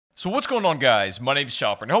So what's going on, guys? My name's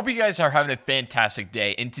Chopper, and I hope you guys are having a fantastic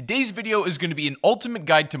day. And today's video is going to be an ultimate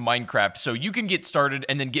guide to Minecraft so you can get started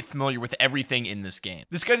and then get familiar with everything in this game.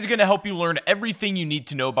 This guide is going to help you learn everything you need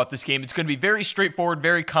to know about this game. It's going to be very straightforward,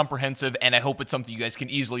 very comprehensive, and I hope it's something you guys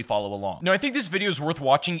can easily follow along. Now, I think this video is worth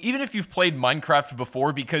watching even if you've played Minecraft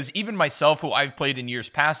before, because even myself, who I've played in years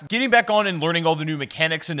past, getting back on and learning all the new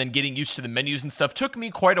mechanics and then getting used to the menus and stuff took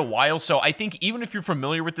me quite a while. So I think even if you're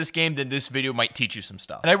familiar with this game, then this video might teach you some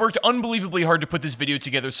stuff. And I worked unbelievably hard to put this video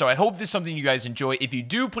together, so I hope this is something you guys enjoy. If you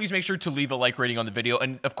do, please make sure to leave a like rating on the video,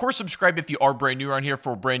 and of course subscribe if you are brand new around here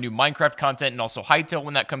for brand new Minecraft content, and also Hytale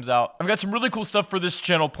when that comes out. I've got some really cool stuff for this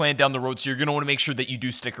channel planned down the road, so you're going to want to make sure that you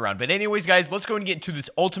do stick around. But anyways, guys, let's go and get into this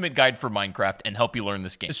ultimate guide for Minecraft and help you learn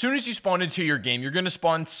this game. As soon as you spawn into your game, you're going to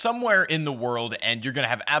spawn somewhere in the world, and you're going to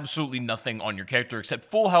have absolutely nothing on your character except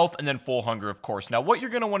full health and then full hunger, of course. Now, what you're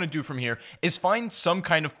going to want to do from here is find some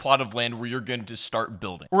kind of plot of land where you're going to start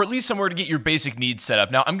building, or at least somewhere to get your basic needs set up.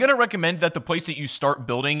 Now, I'm going to recommend that the place that you start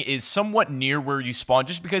building is somewhat near where you spawn,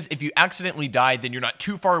 just because if you accidentally die, then you're not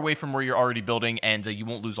too far away from where you're already building, and you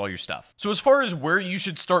won't lose all your stuff. So as far as where you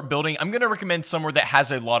should start building, I'm going to recommend somewhere that has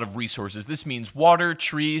a lot of resources. This means water,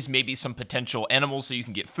 trees, maybe some potential animals so you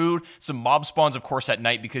can get food, some mob spawns, of course, at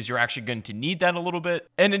night, because you're actually going to need that a little bit.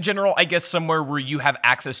 And in general, I guess somewhere where you have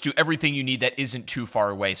access to everything you need that isn't too far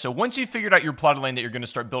away. So once you've figured out your plot of land that you're going to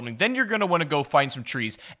start building, then you're going to want to go find some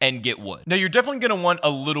trees and get wood. Now, you're definitely going to want a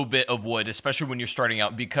little bit of wood, especially when you're starting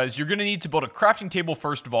out, because you're going to need to build a crafting table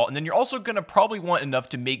first of all, and then you're also going to probably want enough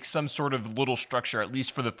to make some sort of little structure, at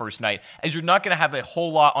least for the first night, as you're not going to have a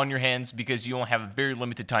whole lot on your hands because you only have a very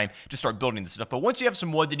limited time to start building this stuff. But once you have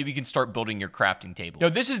some wood, then you can start building your crafting table. Now,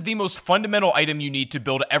 this is the most fundamental item you need to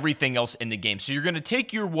build everything else in the game. So you're going to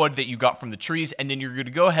take your wood that you got from the trees, and then you're going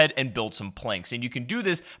to go ahead and build some planks. And you can do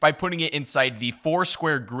this by putting it inside the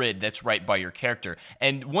 4-square grid that's right by your character.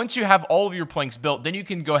 And once you have all of your planks built, then you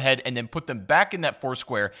can go ahead and then put them back in that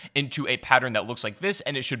 4-square into a pattern that looks like this,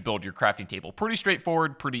 and it should build your crafting table. Pretty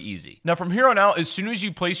straightforward, pretty easy. Now, from here on out, as soon as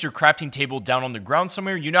you place your crafting table down on the ground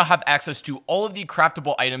somewhere, you now have access to all of the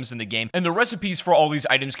craftable items in the game, and the recipes for all these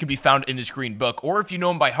items can be found in this green book, or if you know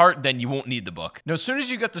them by heart, then you won't need the book. Now, as soon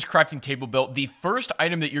as you got this crafting table built, the first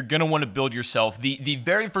item that you're going to want to build yourself, the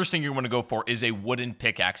very first thing you want to go for is a wooden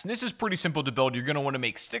pickaxe. And this is pretty simple to build. You're going to want to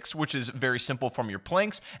make sticks, which is very simple, from your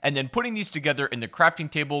planks, and then putting these together in the crafting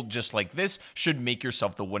table just like this should make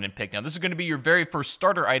yourself the wooden pick. Now, this is going to be your very first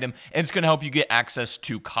starter item, and it's going to help you get access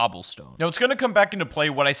to cobblestone. Now, it's going to come back into play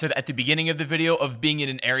what I said at the beginning of the video of being in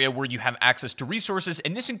an area where you have access to resources,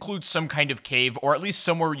 and this includes some kind of cave, or at least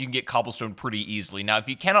somewhere where you can get cobblestone pretty easily. Now, if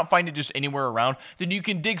you cannot find it just anywhere around, then you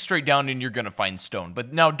can dig straight down and you're going to find stone.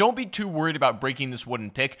 But now, don't be too worried about breaking this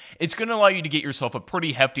wooden pick. It's going to allow you to get yourself a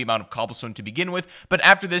pretty hefty amount of cobblestone to begin with, but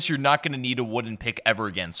after this, you're not going to need a wooden pick ever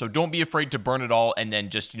again. So don't be afraid to burn it all and then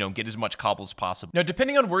just, get as much cobble as possible. Now,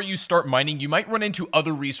 depending on where you start mining, you might run into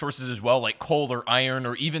other resources as well, like coal or iron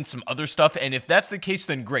or even some other stuff, and if that's the case,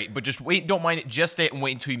 then great, but just wait, don't mine it just yet, and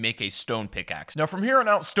wait until you make a stone pickaxe. Now, from here on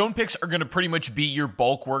out, stone picks are going to pretty much be your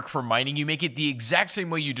bulk work for mining. You make it the exact same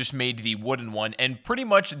way you just made the wooden one, and pretty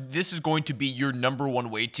much this is going to be your #1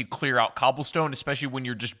 way to clear out cobblestone, especially when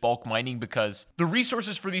you're just bulk mining, because the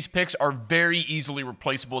resources for these picks are very easily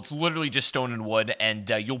replaceable. It's literally just stone and wood, and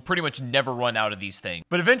you'll pretty much never run out of these things.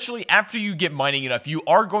 But eventually, after you get mining enough, you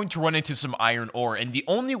are going to run into some iron ore, and the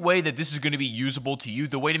only way that this is going to be usable to you,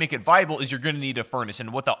 the way to make it viable, is you're going to need a furnace.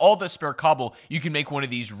 And with all the spare cobble, you can make one of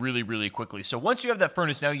these really, really quickly. So once you have that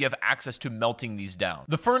furnace, now you have access to melting these down.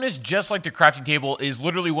 The furnace, just like the crafting table, is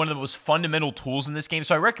literally one of the most fundamental tools in this game,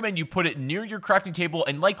 so I recommend you put it near your crafting table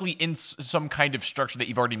and likely in some kind of structure that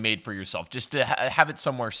you've already made for yourself, just to have it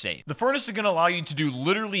somewhere safe. The furnace is going to allow you to do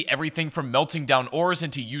literally everything from melting down ores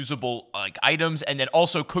into usable items, and then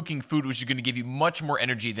also cooking food, which is going to give you much more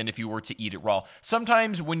energy than if you were to eat it raw.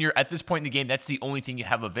 Sometimes when you're at this point in the game, that's the only thing you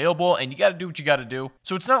have available, and you got to do what you got to do.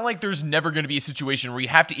 So it's not like there's never going to be a situation where you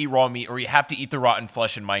have to eat raw meat or you have to eat the rotten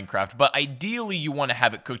flesh in Minecraft, but ideally you want to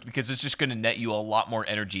have it cooked because it's just going to net you a lot more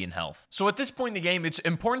energy and health. So at this point in the game, it's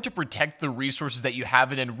important to protect the resources that you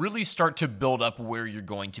have and then really start to build up where you're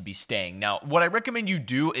going to be staying. Now, what I recommend you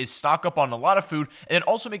do is stock up on a lot of food and then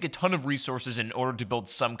also make a ton of resources in order to build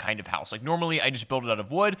some kind of house. Like normally I just build it out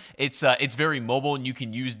of wood. It's very mobile and you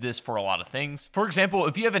can use this for a lot of things. For example,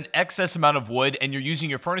 if you have an excess amount of wood and you're using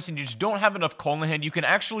your furnace and you just don't have enough coal in hand, you can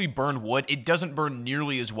actually burn wood. It doesn't burn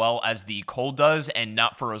nearly as well as the coal does and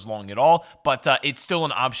not for as long at all, but it's still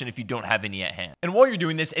an option if you don't have any at hand. And while you're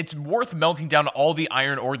doing this, it's worth melting down all the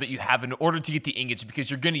iron ore that you have in order to get the ingots because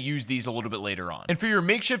you're going to use these a little bit later on. And for your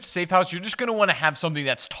makeshift safe house, you're just going to want to have something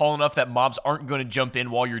that's tall enough that mobs aren't going to jump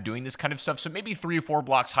in while you're doing this kind of stuff. So maybe maybe 3 or 4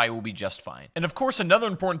 blocks high will be just fine. And of course, another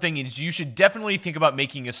important thing is you should definitely think about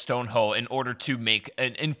making a stone hoe in order to make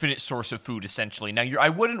an infinite source of food, essentially. Now, I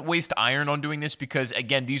wouldn't waste iron on doing this because,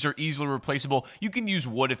 again, these are easily replaceable. You can use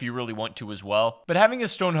wood if you really want to as well. But having a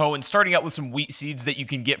stone hoe and starting out with some wheat seeds that you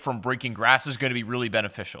can get from breaking grass is going to be really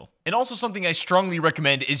beneficial. And also something I strongly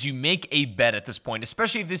recommend is you make a bed at this point,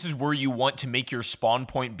 especially if this is where you want to make your spawn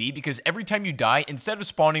point be, because every time you die, instead of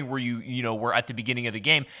spawning where you were at the beginning of the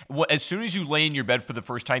game, as soon as you lay in your bed for the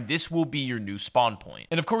first time, this will be your new spawn point.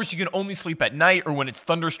 And of course, you can only sleep at night or when it's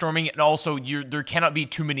thunderstorming, and also there cannot be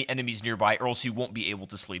too many enemies nearby or else you won't be able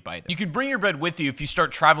to sleep either. You can bring your bed with you if you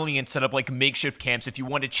start traveling and set up like makeshift camps. If you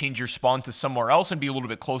want to change your spawn to somewhere else and be a little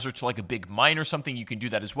bit closer to like a big mine or something, you can do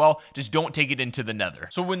that as well. Just don't take it into the nether.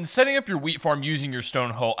 So when setting up your wheat farm using your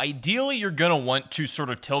stone hoe, ideally you're going to want to sort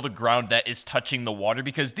of till the ground that is touching the water,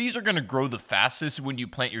 because these are going to grow the fastest when you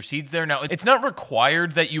plant your seeds there. Now, it's not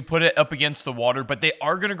required that you put it up against the water, but they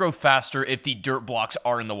are going to grow faster if the dirt blocks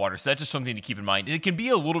are in the water. So that's just something to keep in mind. It can be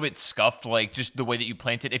a little bit scuffed, like just the way that you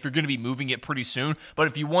plant it, if you're going to be moving it pretty soon. But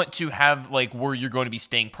if you want to have like where you're going to be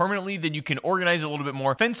staying permanently, then you can organize it a little bit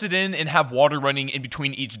more, fence it in, and have water running in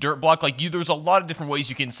between each dirt block. There's a lot of different ways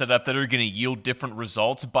you can set up that are going to yield different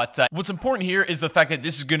results. But what's important here is the fact that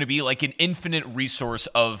this is going to be like an infinite resource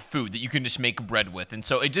of food that you can just make bread with. And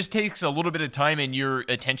so it just takes a little bit of time and your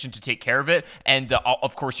attention to take care of it. And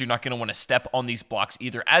of course, you're not going to want to step on these blocks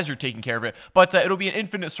either as you're taking care of it, but it'll be an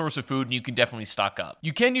infinite source of food and you can definitely stock up.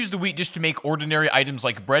 You can use the wheat just to make ordinary items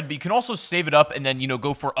like bread, but you can also save it up and then,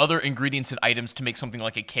 go for other ingredients and items to make something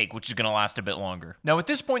like a cake, which is going to last a bit longer. Now, at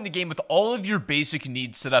this point in the game, with all of your basic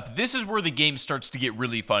needs set up, this is where the game starts to get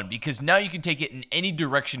really fun, because now you can take it in any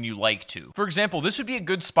direction you like to. For example, this would be a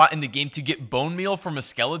good spot in the game to get bone meal from a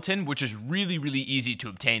skeleton, which is really, really easy to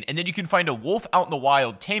obtain. And then you can find a wolf out in the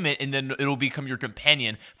wild, tame it, and then it'll become your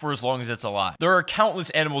companion for as long as it's alive. There are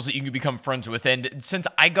countless animals that you can become friends with, and since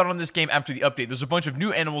I got on this game after the update, there's a bunch of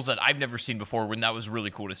new animals that I've never seen before, and that was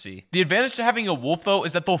really cool to see. The advantage to having a wolf, though,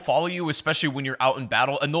 is that they'll follow you, especially when you're out in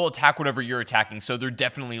battle, and they'll attack whatever you're attacking, so they're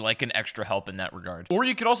definitely like an extra help in that regard. Or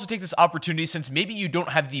you could also take this opportunity, since maybe you don't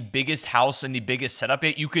have the biggest house and the biggest setup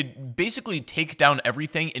yet, you could basically take down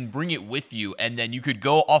everything and bring it with you, and then you could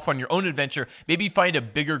go off on your own adventure, maybe find a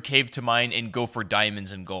bigger cave to mine and go for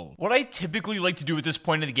diamonds and gold. What I typically like to do at this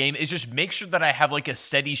point in the game is just make sure that I have like a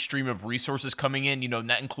steady stream of resources coming in, and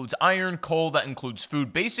that includes iron, coal, that includes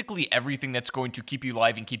food, basically everything that's going to keep you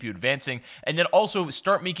alive and keep you advancing, and then also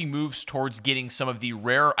start making moves towards getting some of the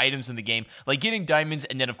rare items in the game, like getting diamonds,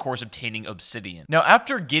 and then of course obtaining obsidian. Now,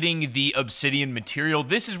 after getting the obsidian material,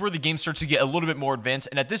 this is where the game starts to get a little bit more advanced,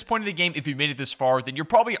 and at this point in the game, if you've made it this far, then you're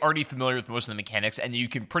probably already familiar with most of the mechanics, and you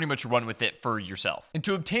can pretty much run with it for yourself. And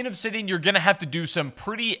to obtain obsidian, you're going to have to do some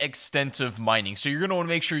pretty extensive mining, so you're going to want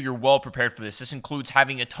to make sure you're well prepared for this. This includes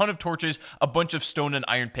having a ton of torches, a bunch of stone and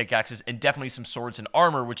iron pickaxes, and definitely some swords and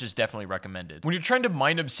armor, which is definitely recommended. When you're trying to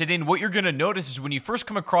mine obsidian, what you're going to notice is when you first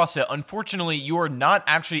come across it, unfortunately, you are not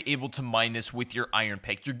actually able to mine this with your iron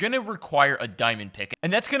pick. You're going to require a diamond pick,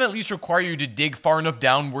 and that's going to at least require you to dig far enough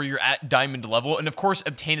down where you're at diamond level, and of course,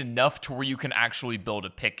 obtain enough to where you can actually build a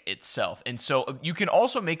pick itself. And so you can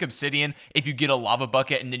also make obsidian if you get a lava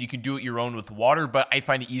bucket, and then you can do it your own with water, but I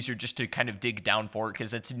find it easier just to kind of dig down for it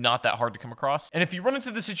because it's not that hard to come across. And if you run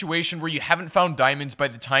into the situation where you haven't found diamonds by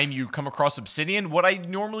the time you come across obsidian, what I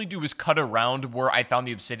normally do is cut around where I found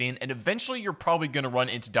the obsidian, and eventually you're probably going to run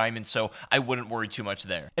into diamonds, so I wouldn't worry too much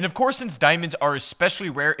there. And of course, since diamonds are especially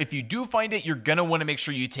rare, if you do find it, you're going to want to make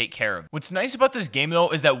sure you take care of it. What's nice about this game, though,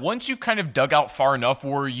 is that once you've kind of dug out far enough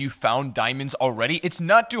where you found diamonds already, it's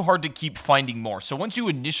not too hard to keep finding more. So once you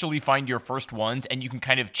initially find your first ones and you can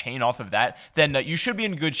kind of chain off of that, then you should be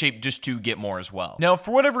in good shape just to get more as well. Now,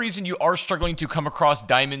 for whatever reason you are struggling to come across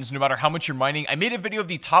diamonds no matter how much you're mining, I made a video of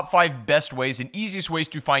the top 5 best ways and easiest ways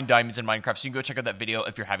to find diamonds in Minecraft, so you can go check out that video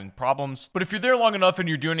if you're having problems. But if you're there long enough and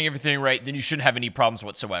you're doing everything right, then you shouldn't have any problems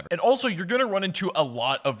whatsoever. And also, you're going to run into a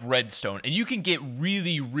lot of redstone, and you can get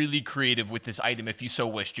really, really creative with this item if you so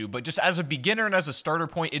wish to. But just as a beginner and as a starter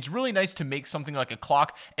point, it's really nice to make something like a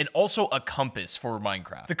clock and also a compass for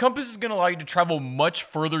Minecraft. The compass is going to allow you to travel much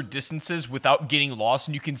further distances without getting lost,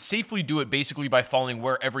 and you can safely do it basically by following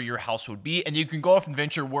wherever your house would be, and you can go off and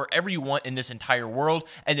venture wherever you want in this entire world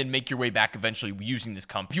and then make your way back eventually using this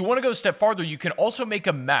compass. If you want to go a step farther, you can also make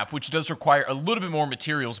a map, which does require a little bit more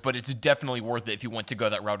materials, but it's definitely worth it if you want to go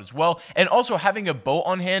that route as well. And also, having a boat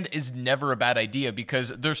on hand is never a bad idea, because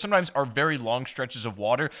there sometimes are very long stretches of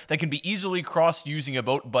water that can be easily crossed using a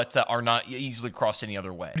boat, but are not easily crossed any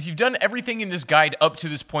other way. If you've done everything in this guide up to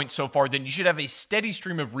this point so far, then you should have a steady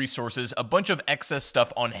stream of resources, a bunch of excess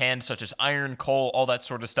stuff on hand, such as iron, coal, all that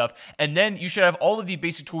sort of stuff, stuff, and then you should have all of the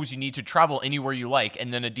basic tools you need to travel anywhere you like,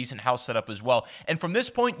 and then a decent house setup as well. And from this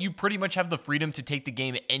point, you pretty much have the freedom to take the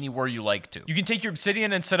game anywhere you like to. You can take your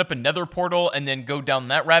obsidian and set up a nether portal and then go down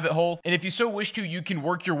that rabbit hole, and if you so wish to, you can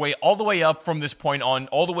work your way all the way up from this point on,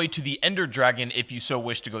 all the way to the Ender Dragon if you so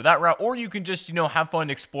wish to go that route, or you can just, you know, have fun,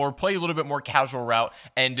 explore, play a little bit more casual route,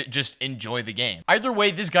 and just enjoy the game. Either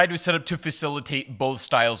way, this guide was set up to facilitate both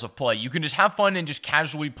styles of play. You can just have fun and just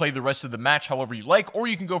casually play the rest of the match however you like, or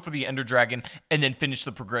you can go for the Ender Dragon and then finish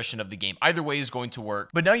the progression of the game. Either way is going to work,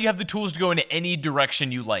 but now you have the tools to go in any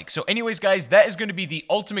direction you like. So anyways, guys, that is going to be the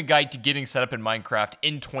ultimate guide to getting set up in Minecraft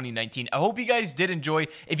in 2019. I hope you guys did enjoy.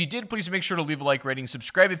 If you did, please make sure to leave a like, rating,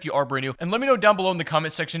 subscribe if you are brand new, and let me know down below in the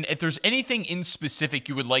comment section if there's anything in specific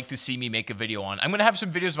you would like to see me make a video on. I'm going to have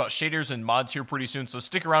some videos about shaders and mods here pretty soon, so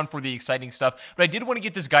stick around for the exciting stuff. But I did want to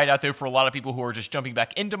get this guide out there for a lot of people who are just jumping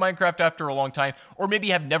back into Minecraft after a long time, or maybe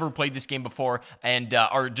have never played this game before and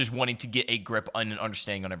are just wanting to get a grip on and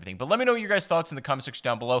understanding on everything. But let me know your guys' thoughts in the comment section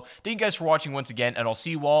down below. Thank you guys for watching once again, and I'll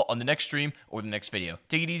see you all on the next stream or the next video.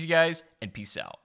 Take it easy, guys, and peace out.